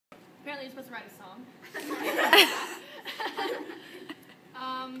apparently you're supposed to write a song.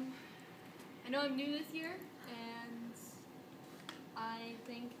 I know I'm new this year, and I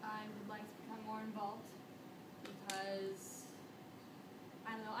think I would like to become more involved because,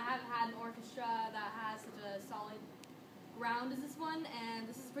 I don't know, I haven't had an orchestra that has such a solid ground as this one, and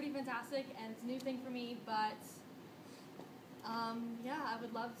this is pretty fantastic, and it's a new thing for me, but yeah, I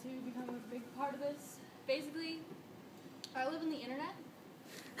would love to become a big part of this. Basically, I live on the internet,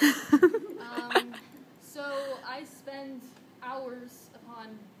 so I spend hours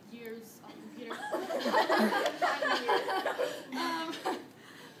upon years on the computer.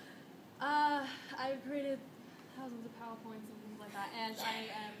 I've created thousands of PowerPoints and things like that, and I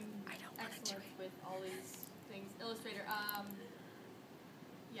am excellent with all these things. Illustrator,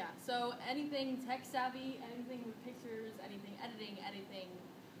 yeah, so anything tech savvy, anything with pictures, anything editing, anything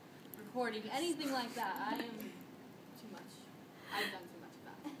recording, anything like that, I am too much. I've done too much of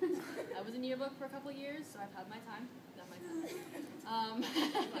that. I was in yearbook for a couple of years, so I've had my time. Done my time.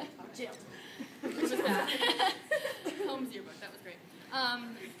 Jail. It was bad. Holmes yearbook, that was great.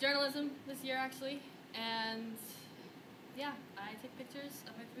 Journalism this year, actually, and yeah, I take pictures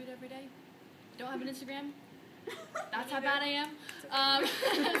of my food every day. Don't have an Instagram. That's how bad I am.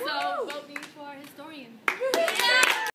 So vote me for historian.